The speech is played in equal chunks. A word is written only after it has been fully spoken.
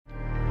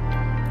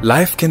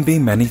Life can be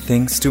many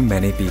things to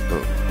many people.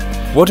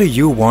 What do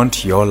you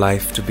want your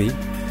life to be?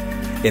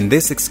 In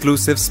this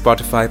exclusive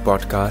Spotify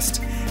podcast,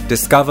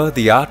 discover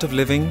the art of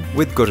living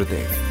with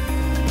Gurudev.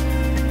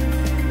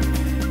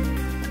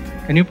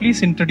 Can you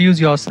please introduce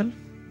yourself?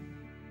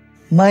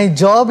 My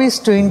job is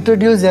to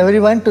introduce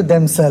everyone to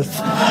themselves.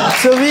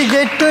 So we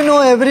get to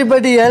know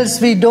everybody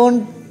else, we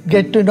don't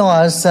get to know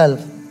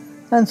ourselves.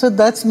 And so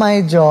that's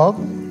my job,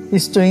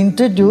 is to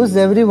introduce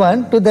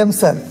everyone to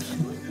themselves.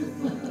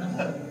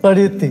 What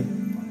do you think?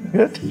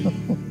 Good?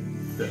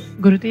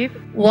 Gurudev,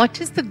 what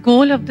is the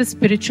goal of the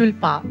spiritual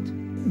path?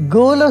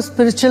 Goal of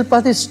spiritual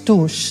path is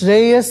two,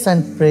 Shreyas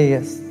and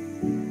Preyas.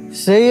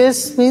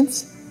 Shreyas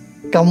means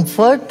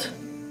comfort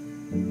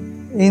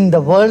in the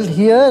world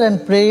here, and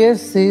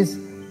Preyas is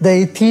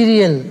the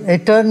ethereal,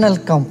 eternal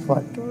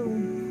comfort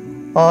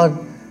or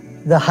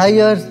the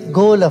higher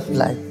goal of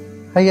life,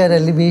 higher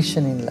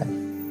elevation in life.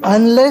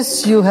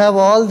 Unless you have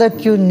all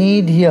that you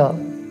need here,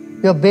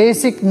 your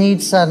basic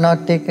needs are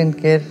not taken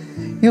care,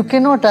 you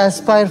cannot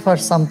aspire for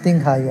something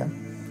higher.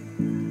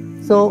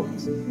 So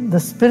the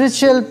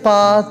spiritual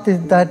path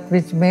is that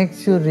which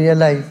makes you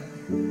realize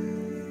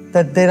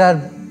that there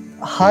are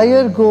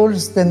higher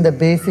goals than the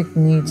basic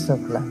needs of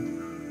life,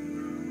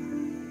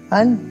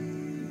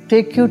 and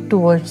take you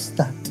towards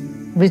that,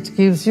 which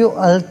gives you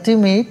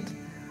ultimate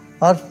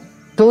or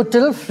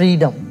total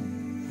freedom.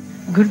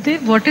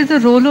 Gurudev, what is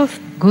the role of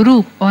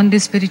Guru on the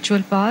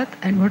spiritual path,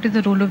 and what is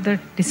the role of the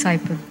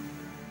disciple?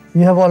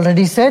 You have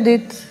already said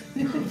it.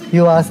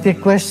 You ask a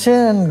question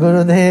and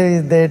Gurudev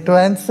is there to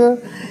answer.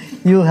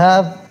 You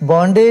have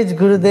bondage,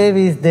 Gurudev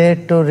is there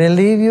to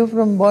relieve you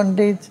from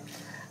bondage.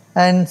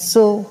 And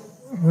so,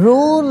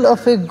 role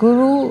of a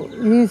Guru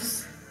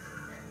is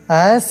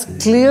as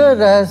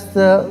clear as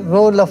the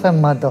role of a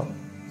mother.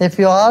 If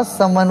you ask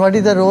someone, what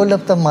is the role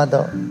of the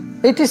mother?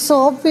 It is so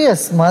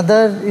obvious.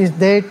 Mother is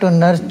there to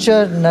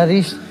nurture,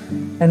 nourish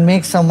and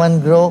make someone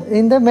grow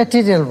in the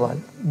material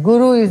world.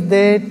 Guru is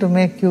there to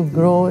make you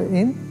grow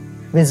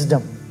in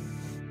wisdom.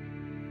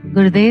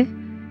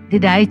 Gurudev,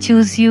 did I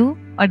choose you,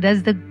 or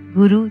does the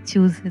Guru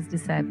choose his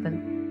disciple?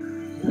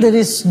 There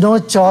is no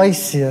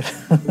choice here.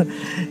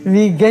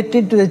 We get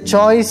into the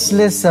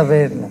choiceless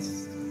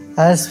awareness.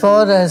 As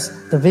far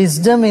as the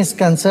wisdom is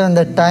concerned,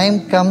 the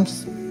time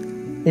comes,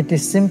 it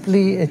is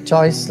simply a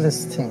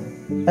choiceless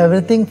thing.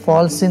 Everything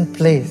falls in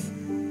place.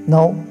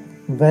 Now,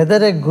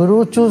 whether a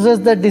Guru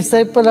chooses the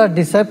disciple or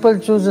disciple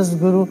chooses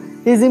Guru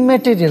is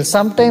immaterial.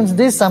 Sometimes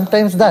this,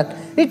 sometimes that.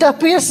 It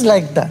appears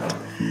like that.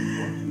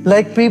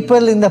 Like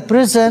people in the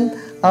prison,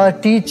 our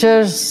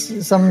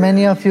teachers,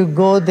 many of you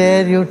go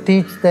there, you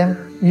teach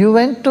them. You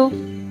went to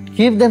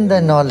give them the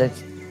knowledge.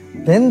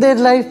 Then their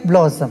life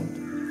blossomed.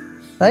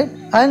 Right?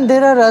 And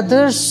there are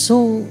others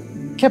who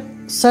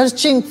kept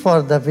searching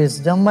for the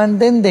wisdom and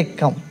then they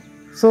come.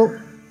 So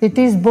it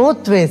is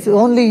both ways.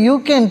 Only you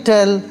can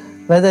tell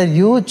whether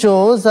you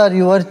chose or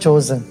you are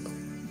chosen.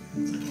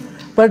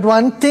 But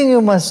one thing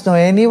you must know,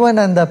 anyone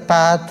on the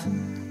path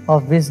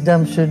of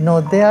wisdom should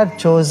know they are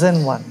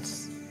chosen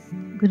ones.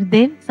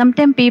 Gurudev,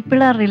 sometimes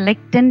people are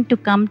reluctant to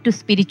come to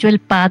spiritual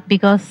path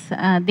because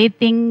they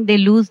think they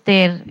lose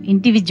their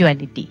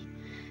individuality.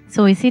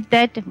 So is it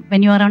that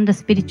when you are on the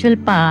spiritual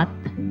path?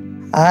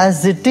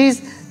 As it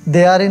is,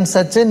 they are in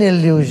such an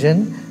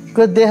illusion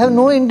because they have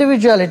no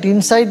individuality.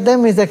 Inside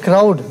them is a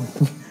crowd.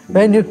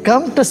 When you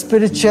come to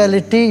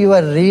spirituality,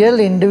 your real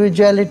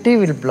individuality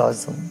will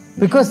blossom.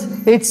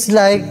 Because it's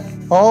like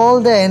all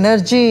the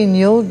energy in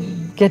you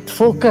get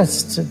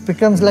focused. It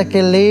becomes like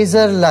a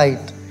laser light.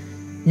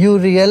 You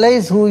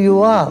realize who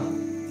you are.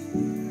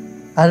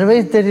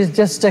 Otherwise, there is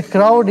just a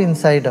crowd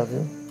inside of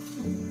you.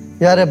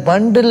 You are a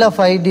bundle of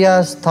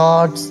ideas,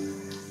 thoughts,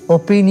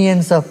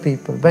 opinions of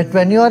people. But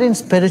when you are in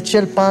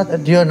spiritual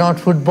path, you are not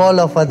football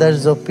of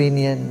others'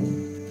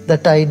 opinion.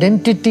 That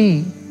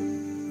identity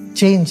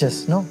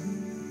changes, no?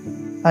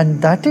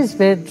 And that is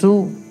where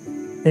true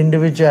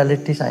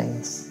individuality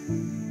shines.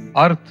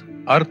 Arth,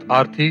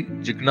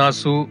 Arthi,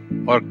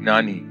 Jignasu or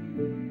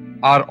Gnani.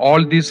 Are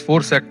all these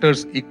four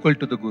sectors equal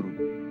to the Guru?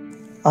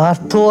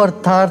 Artho,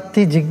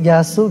 Artharthi,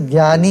 Jignasu,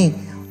 Jnani,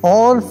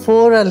 all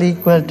four are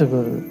equal to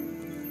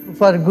Guru.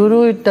 For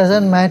Guru, it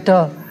doesn't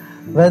matter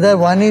whether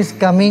one is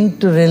coming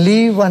to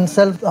relieve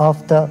oneself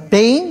of the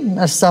pain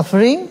or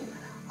suffering,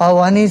 or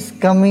one is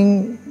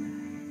coming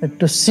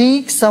to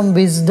seek some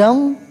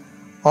wisdom,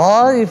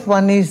 or if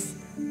one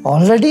is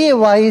already a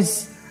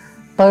wise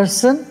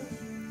person.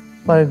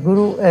 For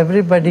Guru,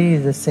 everybody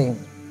is the same.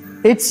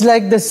 It's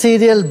like the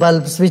serial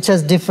bulbs which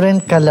has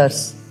different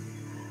colors.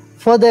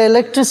 For the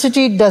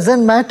electricity, it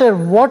doesn't matter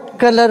what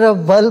color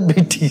of bulb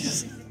it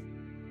is.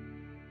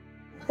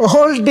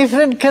 All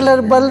different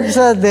color bulbs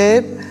are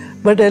there,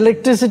 but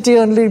electricity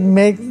only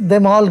makes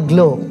them all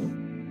glow.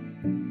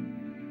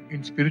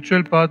 In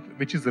spiritual path,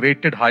 which is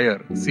rated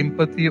higher,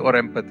 sympathy or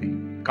empathy,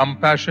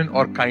 compassion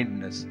or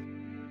kindness?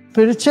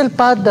 Spiritual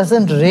path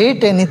doesn't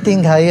rate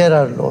anything higher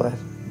or lower.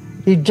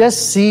 It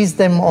just sees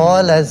them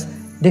all as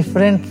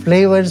different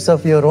flavors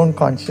of your own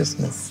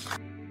consciousness.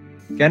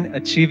 Can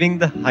achieving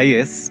the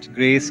highest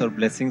grace or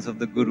blessings of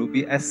the Guru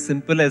be as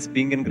simple as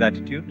being in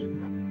gratitude?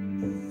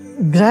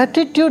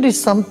 Gratitude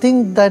is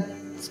something that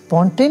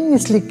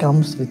spontaneously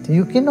comes with you.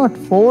 You cannot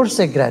force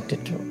a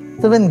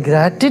gratitude. So when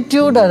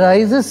gratitude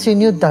arises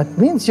in you, that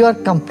means you are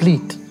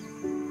complete.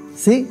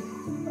 See,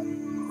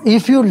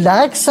 if you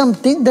lack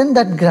something, then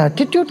that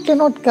gratitude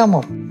cannot come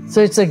up.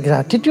 So it's a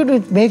gratitude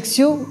which makes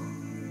you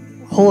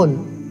whole,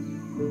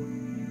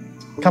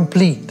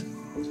 complete.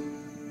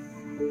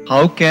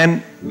 How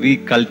can we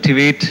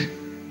cultivate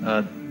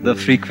the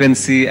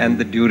frequency and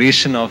the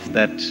duration of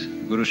that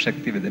Guru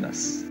Shakti within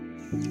us?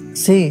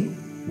 See,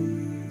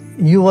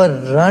 your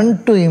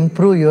run to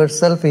improve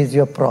yourself is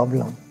your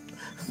problem.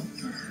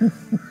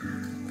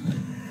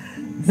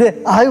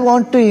 Say, I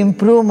want to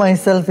improve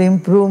myself.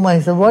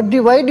 Why do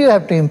you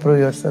have to improve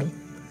yourself?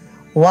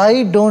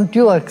 Why don't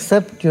you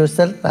accept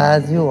yourself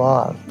as you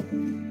are?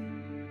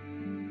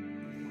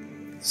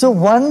 So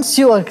once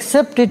you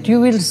accept it, you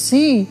will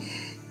see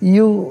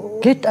you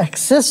get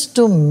access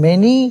to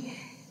many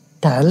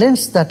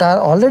talents that are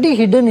already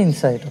hidden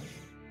inside us.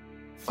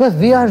 Because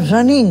we are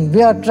running,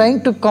 we are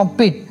trying to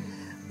compete.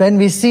 When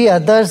we see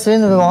others, we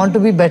want to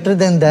be better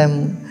than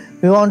them.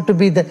 We want to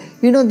be the...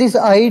 this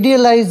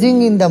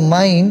idealizing in the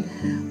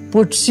mind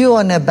puts you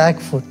on a back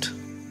foot.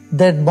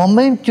 That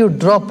moment you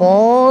drop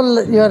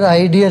all your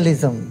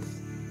idealism,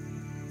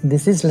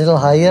 this is little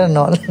higher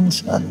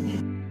knowledge.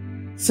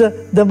 So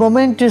the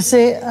moment you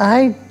say,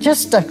 I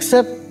just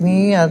accept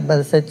me or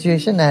the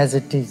situation as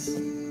it is,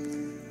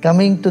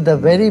 coming to the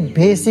very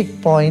basic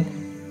point,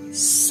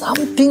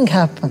 something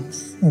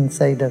happens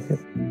inside of you.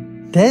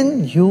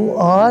 Then you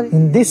are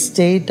in this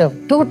state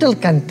of total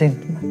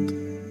contentment.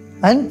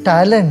 And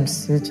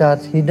talents which are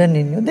hidden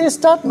in you, they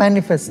start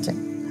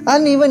manifesting.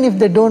 And even if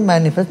they don't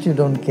manifest, you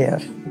don't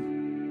care.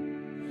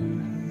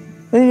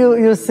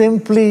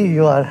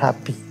 You are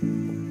happy.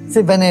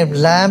 See, when a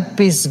lamp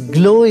is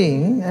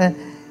glowing,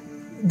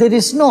 there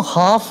is no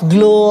half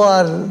glow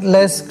or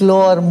less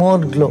glow or more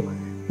glow.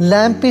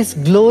 Lamp is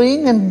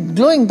glowing and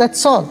glowing,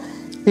 that's all.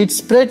 It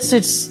spreads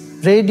its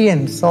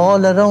radiance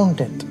all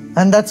around it.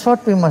 And that's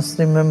what we must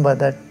remember,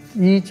 that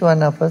each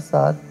one of us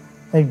are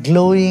a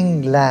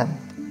glowing lamp.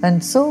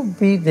 And so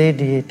we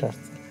radiate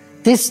ourselves.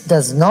 This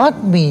does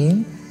not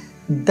mean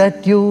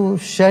that you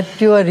shut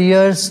your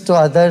ears to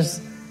others'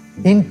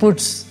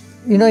 inputs.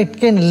 It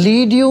can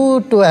lead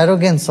you to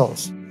arrogance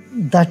also.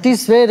 That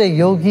is where a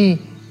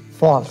yogi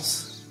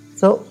falls.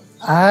 So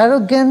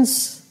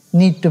arrogance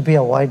needs to be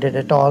avoided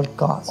at all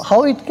costs.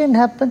 How it can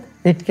happen?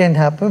 It can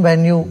happen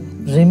when you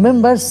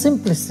remember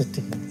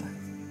simplicity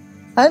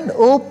and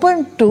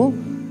open to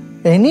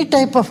any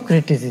type of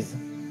criticism.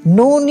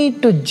 No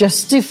need to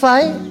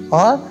justify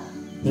or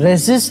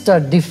resist or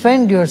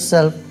defend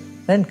yourself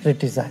and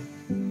criticize.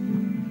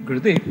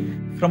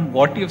 Gurudev, from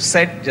what you've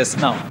said just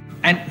now,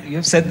 and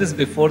you've said this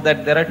before,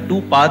 that there are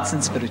two paths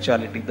in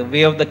spirituality, the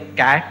way of the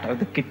cat or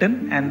the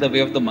kitten and the way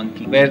of the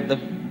monkey, where the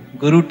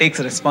Guru takes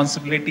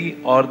responsibility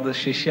or the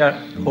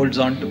Shishya holds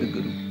on to the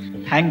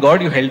Guru. Thank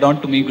God you held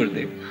on to me,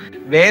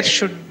 Gurudev. Where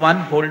should one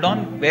hold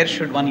on? Where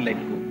should one let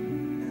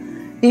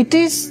go? It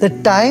is the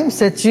time,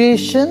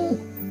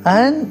 situation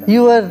and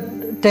your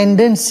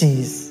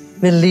tendencies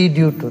will lead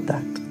you to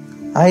that.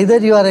 Either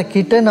you are a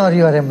kitten or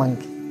you are a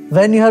monkey.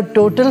 When you have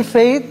total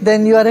faith,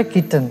 then you are a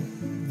kitten.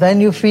 When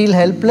you feel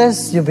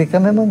helpless, you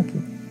become a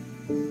monkey.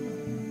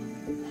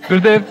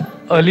 Gurudev,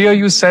 earlier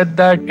you said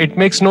that it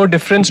makes no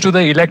difference to the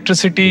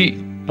electricity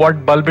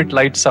what bulb it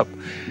lights up.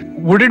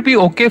 Would it be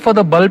okay for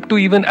the bulb to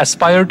even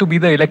aspire to be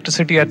the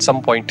electricity at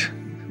some point?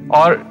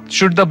 Or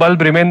should the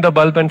bulb remain the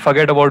bulb and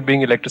forget about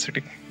being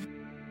electricity?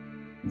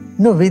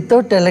 No,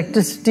 without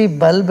electricity,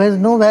 bulb has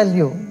no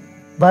value.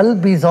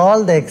 Bulb is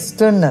all the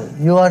external.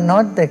 You are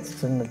not the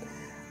external.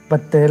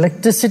 But the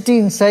electricity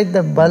inside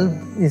the bulb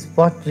is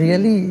what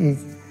really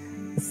is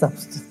the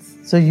substance.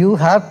 So you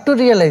have to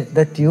realize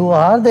that you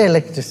are the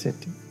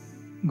electricity.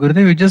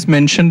 Gurudev, you just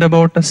mentioned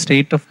about a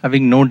state of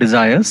having no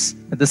desires.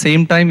 At the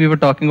same time, we were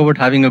talking about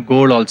having a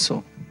goal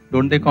also.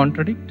 Don't they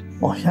contradict?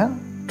 Oh yeah,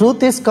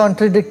 truth is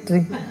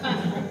contradictory.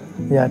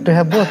 You have to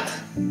have both.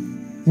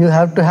 You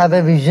have to have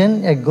a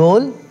vision, a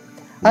goal,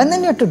 and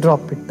then you have to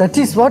drop it. That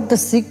is what the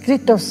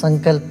secret of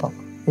Sankalpa.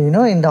 In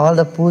all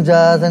the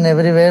pujas and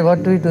everywhere,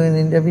 what do we do in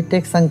India? We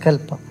take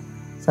Sankalpa.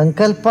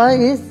 Sankalpa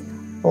is,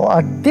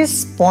 at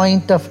this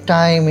point of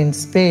time in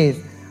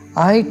space,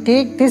 I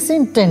take this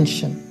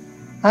intention.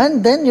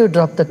 And then you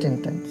drop that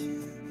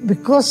intention.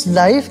 Because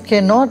life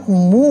cannot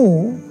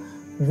move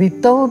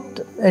without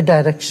a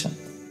direction.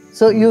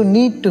 So you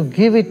need to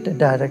give it a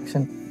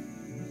direction.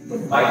 But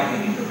why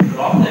do we need to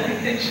drop that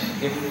intention?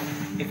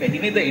 If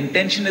anyway the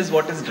intention is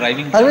what is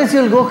driving you. Otherwise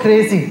you'll go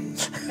crazy.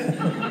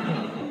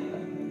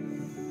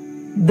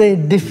 The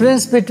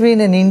difference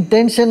between an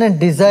intention and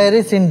desire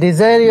is, in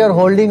desire you are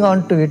holding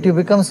on to it. You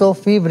become so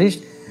feverish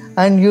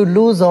and you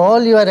lose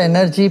all your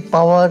energy,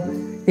 power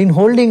in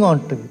holding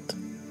on to it.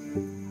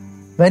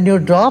 When you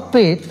drop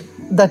it,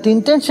 that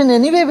intention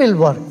anyway will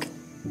work.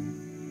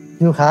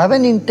 You have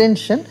an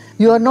intention,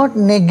 You are not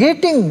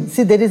negating.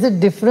 See, there is a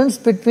difference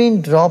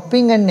between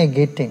dropping and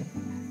negating.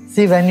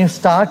 See, when you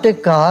start a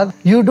car,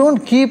 you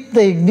don't keep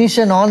the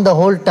ignition on the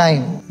whole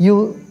time. You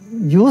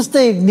use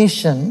the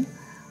ignition,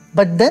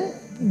 but then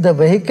the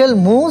vehicle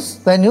moves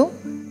when you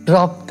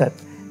drop that.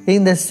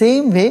 In the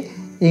same way,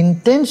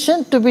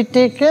 intention to be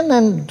taken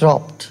and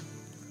dropped.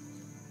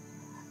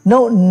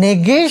 Now,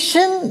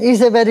 negation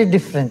is a very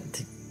different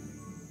thing.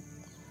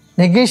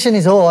 Negation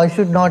is, I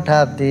should not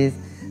have this.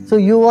 So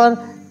you are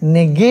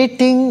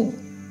negating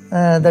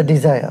the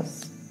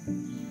desires.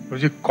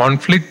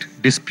 Conflict,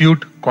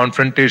 dispute,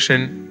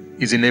 confrontation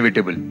is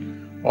inevitable.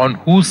 On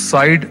whose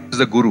side is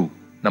the Guru?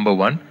 Number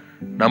one.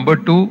 Number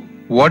two,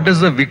 what does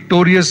the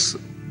victorious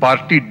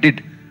party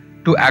did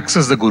to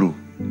access the Guru?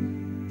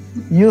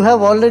 You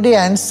have already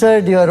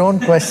answered your own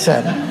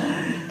question.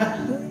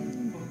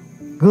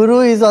 Guru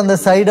is on the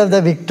side of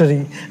the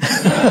victory.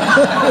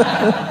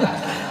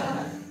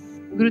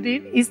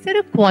 Gurudev, is there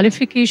a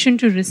qualification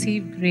to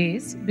receive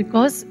grace?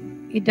 Because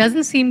it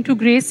doesn't seem to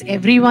grace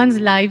everyone's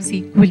lives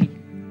equally.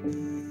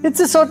 It's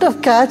a sort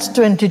of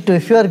catch-22.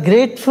 If you are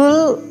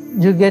grateful,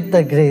 you get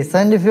the grace.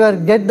 And if you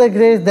get the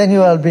grace, then you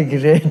will be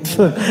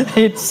grateful.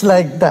 It's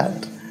like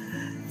that.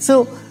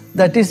 So,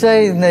 that is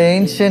why in the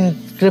ancient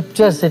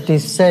scriptures it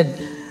is said,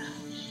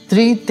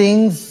 3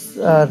 things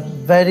are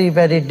very,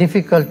 very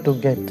difficult to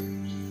get.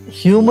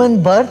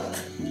 Human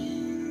birth,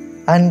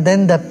 and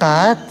then the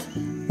path,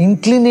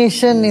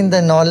 inclination in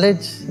the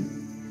knowledge,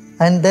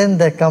 and then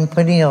the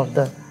company of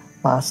the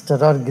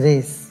master or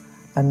grace.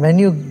 And when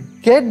you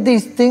get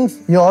these things,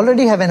 you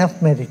already have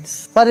enough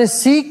merits. For a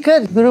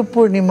seeker, Guru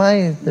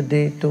Purnima is the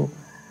day to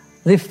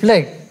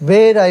reflect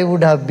where I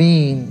would have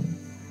been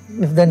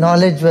if the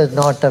knowledge was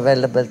not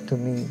available to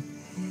me.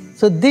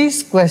 So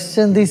these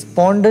questions, this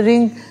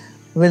pondering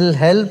will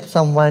help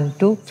someone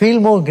to feel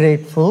more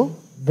grateful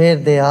where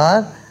they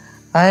are,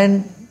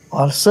 and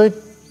also it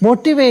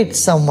motivates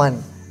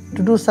someone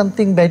to do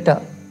something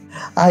better.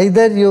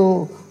 Either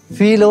you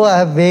feel, I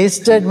have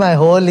wasted my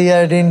whole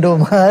year, didn't do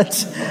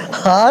much,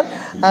 or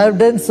I have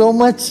done so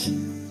much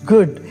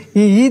good.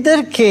 In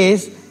either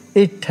case,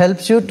 it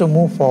helps you to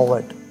move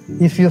forward.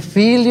 If you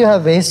feel you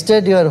have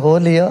wasted your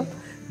whole year,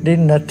 did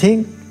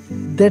nothing,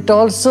 that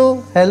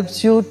also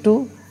helps you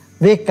to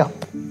wake up.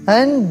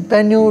 And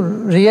when you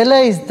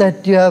realize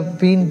that you have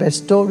been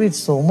bestowed with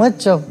so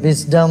much of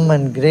wisdom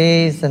and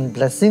grace and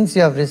blessings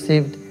you have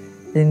received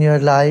in your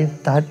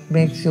life, that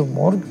makes you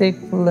more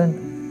grateful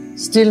and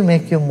still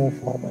make you move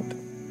forward.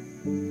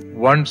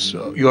 Once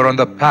you are on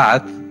the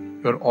path,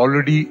 you are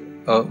already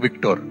a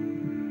victor.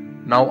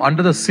 Now,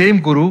 under the same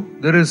Guru,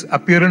 there is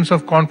appearance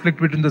of conflict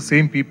between the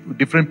same people,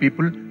 different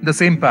people, in the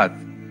same path.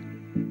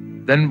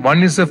 Then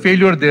one is a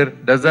failure there.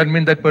 Does that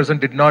mean that person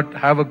did not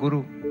have a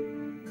Guru?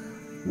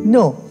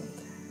 No.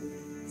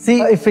 See,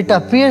 if it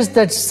appears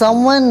that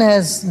someone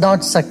has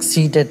not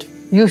succeeded,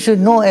 you should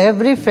know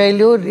every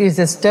failure is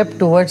a step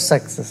towards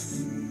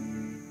success.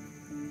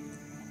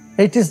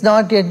 It is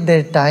not yet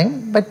their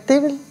time, but they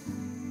will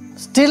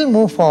still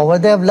move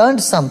forward. They have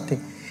learned something.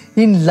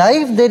 In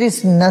life, there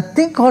is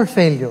nothing called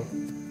failure.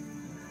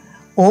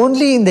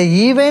 Only in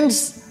the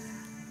events,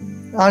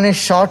 on a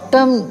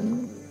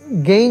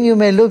short-term gain, you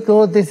may look,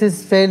 this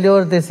is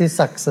failure, this is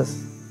success.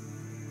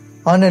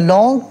 On a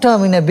long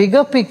term, in a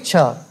bigger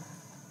picture,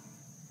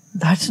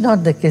 that's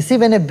not the case. See,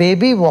 when a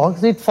baby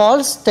walks, it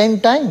falls 10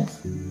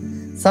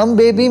 times. Some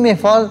baby may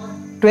fall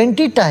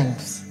 20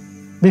 times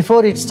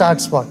before it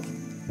starts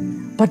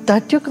walking. But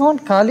that you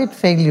can't call it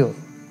failure.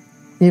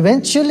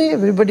 Eventually,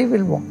 everybody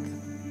will walk.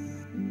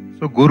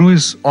 So, Guru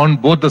is on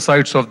both the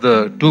sides of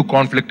the two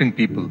conflicting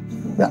people.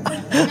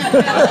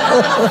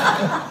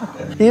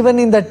 Even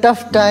in the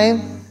tough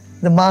time,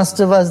 the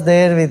master was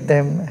there with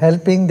them,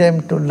 helping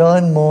them to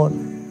learn more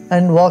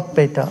and walk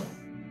better.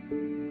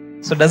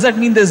 So does that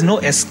mean there's no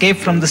escape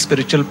from the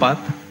spiritual path?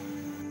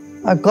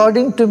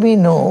 According to me,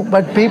 no,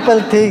 but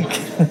people think.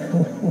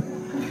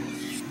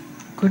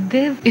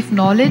 Gurudev, if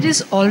knowledge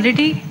is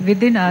already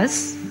within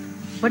us,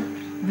 but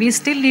we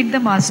still need the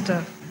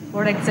master,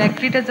 what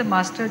exactly does the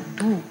master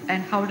do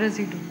and how does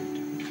he do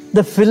it?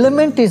 The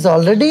filament is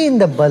already in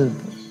the bulb.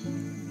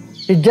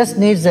 It just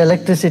needs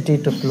electricity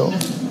to flow.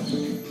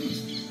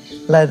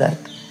 Like that.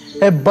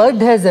 A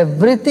bud has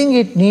everything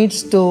it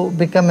needs to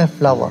become a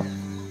flower.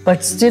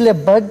 But still a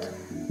bud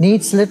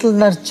needs little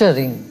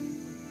nurturing.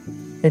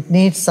 It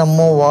needs some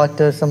more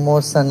water, some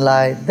more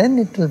sunlight, then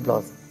it will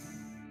blossom.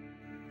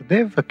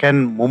 Dev,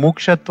 can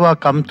mumukshatva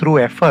come through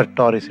effort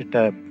or is it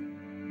a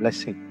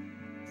blessing?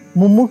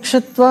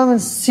 Mumukshatva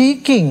means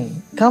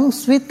seeking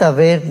comes with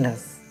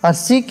awareness. Or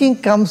seeking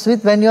comes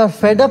with when you are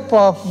fed up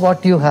of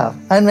what you have.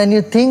 And when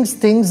you think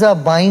things are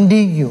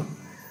binding you.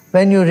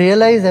 When you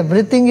realize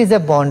everything is a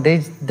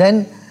bondage,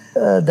 then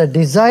the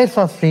desire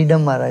for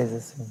freedom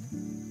arises.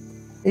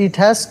 It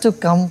has to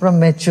come from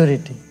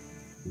maturity.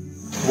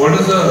 What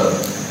is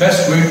the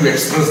best way to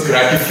express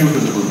gratitude to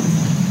the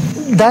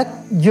Guru? That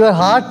your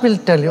heart will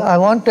tell you, I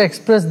want to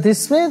express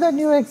this way, then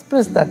you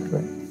express that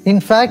way. In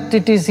fact,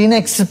 it is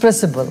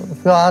inexpressible.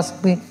 If you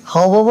ask me,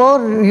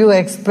 however you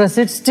express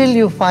it, still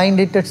you find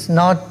it's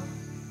not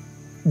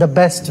the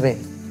best way.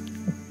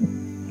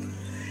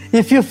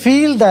 If you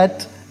feel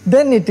that,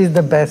 then it is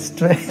the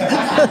best way.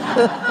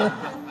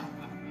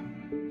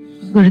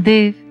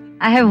 Gurudev,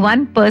 I have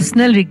one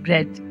personal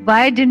regret.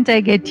 Why didn't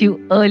I get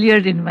you earlier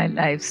in my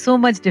life? So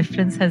much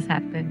difference has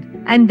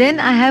happened. And then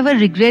I have a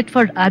regret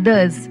for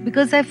others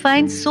because I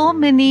find so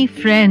many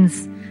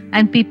friends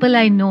and people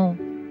I know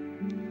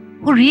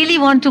who really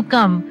want to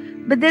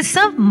come, but there's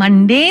some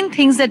mundane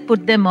things that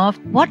put them off.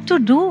 What to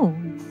do?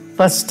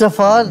 First of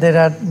all, there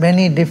are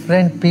many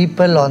different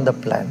people on the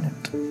planet.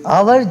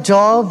 Our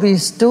job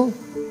is to,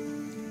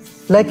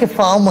 like a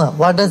farmer,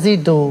 what does he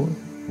do?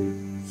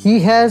 He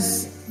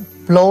has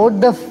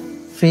plowed the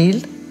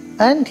field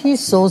and he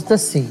sows the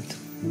seed.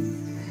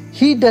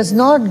 He does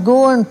not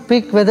go and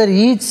pick whether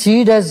each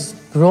seed has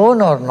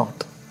grown or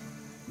not.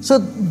 So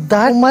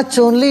that much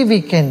only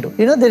we can do.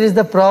 There is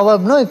the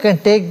proverb, you can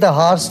take the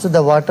horse to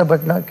the water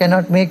but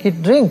cannot make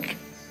it drink.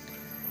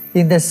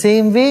 In the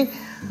same way,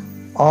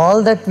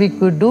 all that we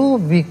could do,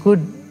 we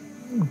could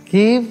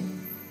give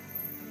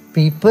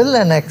people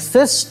an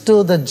access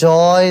to the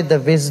joy, the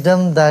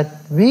wisdom that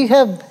we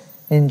have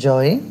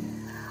enjoying.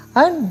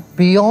 And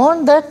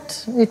beyond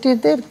that, it is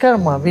their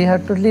karma. We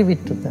have to leave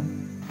it to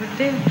them. But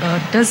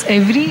then, does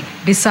every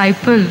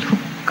disciple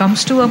who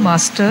comes to a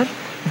master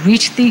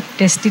reach the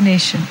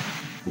destination?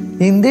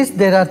 In this,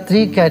 there are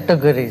three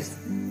categories: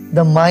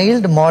 the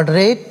mild,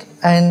 moderate,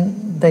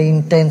 and the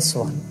intense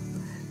one.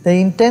 The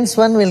intense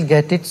one will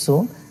get it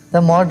soon.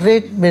 The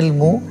moderate will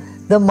move.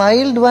 The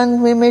mild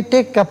one, we may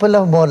take couple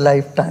of more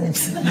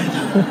lifetimes.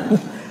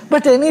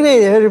 But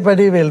anyway,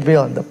 everybody will be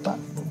on the path.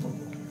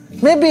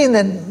 Maybe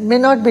may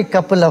not be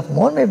couple of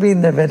more, maybe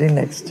in the very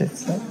next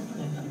itself.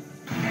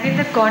 In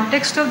the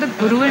context of the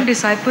guru and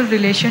disciple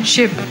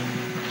relationship,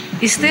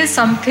 is there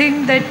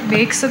something that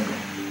makes a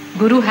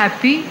guru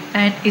happy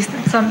and is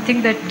there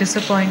something that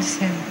disappoints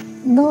him?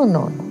 No.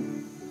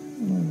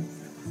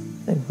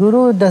 The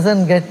guru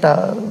doesn't get,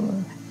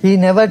 he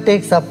never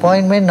takes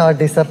appointment nor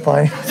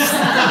disappoints.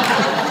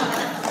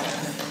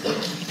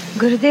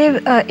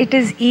 Gurudev, it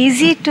is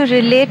easy to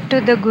relate to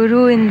the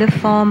Guru in the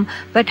form,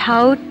 but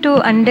how to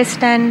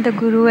understand the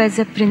Guru as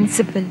a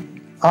principle?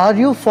 Are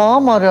you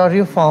form or are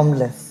you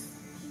formless?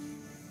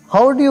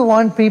 How do you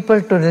want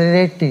people to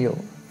relate to you?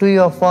 To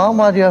your form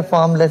or your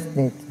formless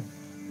nature?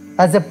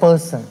 As a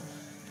person.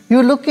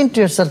 You look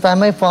into yourself,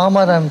 am I form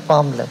or am I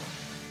formless?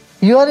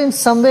 You are in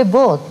some way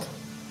both.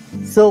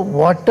 So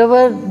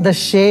whatever the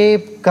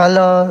shape,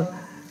 color,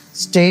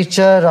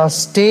 stature or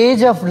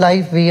stage of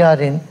life we are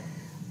in,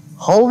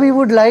 how we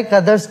would like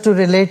others to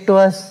relate to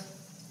us?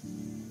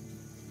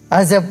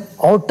 As an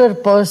outer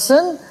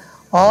person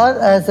or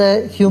as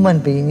a human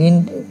being,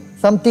 in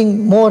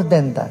something more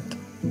than that.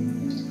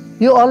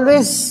 You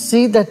always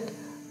see that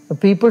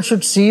people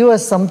should see you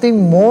as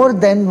something more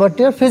than what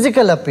your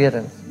physical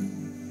appearance.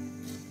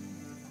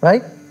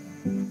 Right?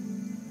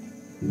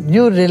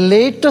 You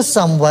relate to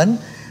someone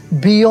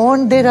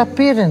beyond their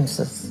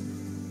appearances.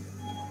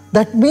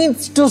 That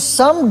means to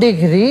some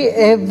degree,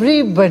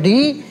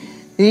 everybody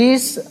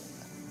is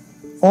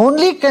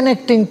only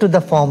connecting to the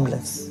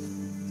formless.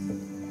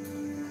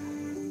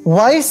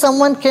 Why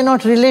someone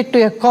cannot relate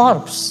to a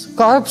corpse?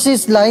 Corpse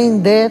is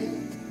lying there.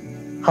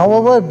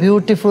 However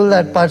beautiful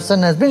that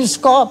person has been, it's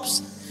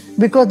corpse.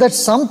 Because that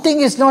something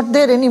is not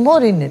there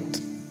anymore in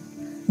it.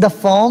 The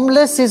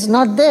formless is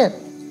not there.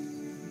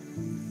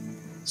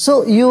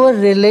 So your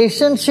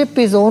relationship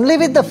is only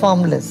with the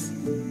formless.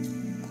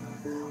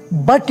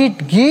 But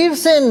it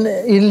gives an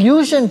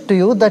illusion to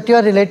you that you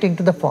are relating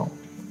to the form.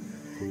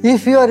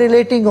 If you are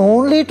relating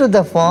only to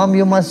the form,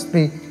 you must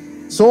be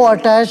so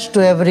attached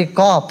to every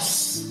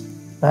corpse,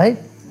 right?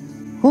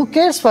 Who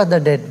cares for the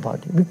dead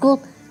body? Because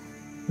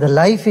the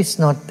life is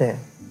not there.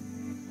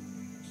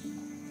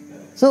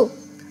 So,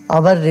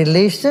 our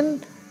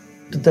relation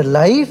to the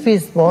life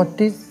is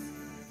what is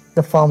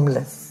the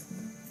formless.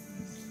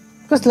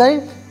 Because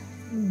life,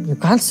 you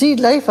can't see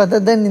life other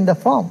than in the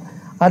form.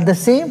 At the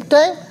same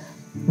time,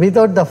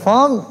 without the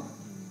form,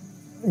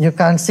 you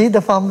can't see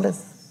the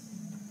formless.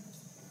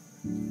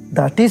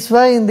 That is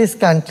why in this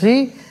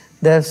country,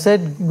 they have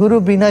said,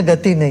 Guru bina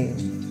gati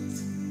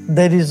nahi.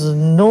 There is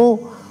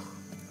no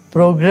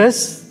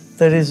progress,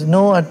 there is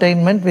no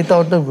attainment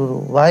without the Guru.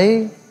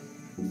 Why?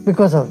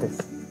 Because of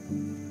this.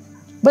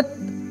 But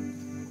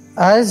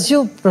as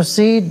you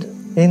proceed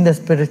in the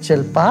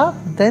spiritual path,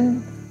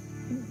 then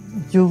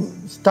you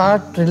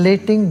start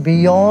relating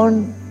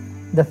beyond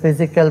the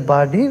physical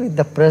body with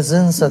the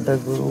presence of the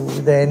Guru,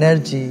 with the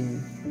energy.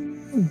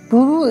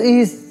 Guru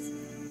is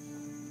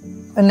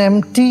an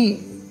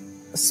empty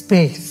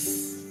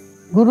space.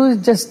 Guru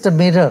is just a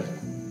mirror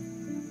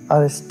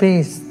or a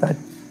space that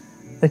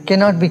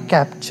cannot be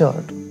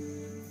captured.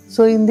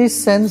 So in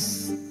this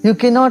sense, you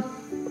cannot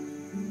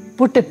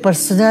put a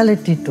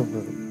personality to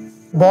Guru.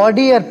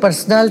 Body or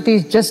personality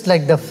is just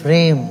like the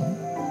frame.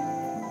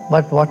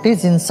 But what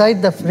is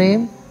inside the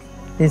frame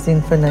is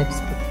infinite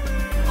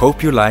spirit.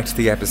 Hope you liked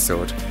the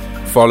episode.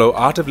 Follow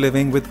Art of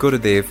Living with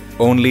Gurudev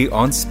only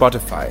on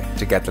Spotify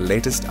to get the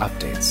latest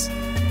updates.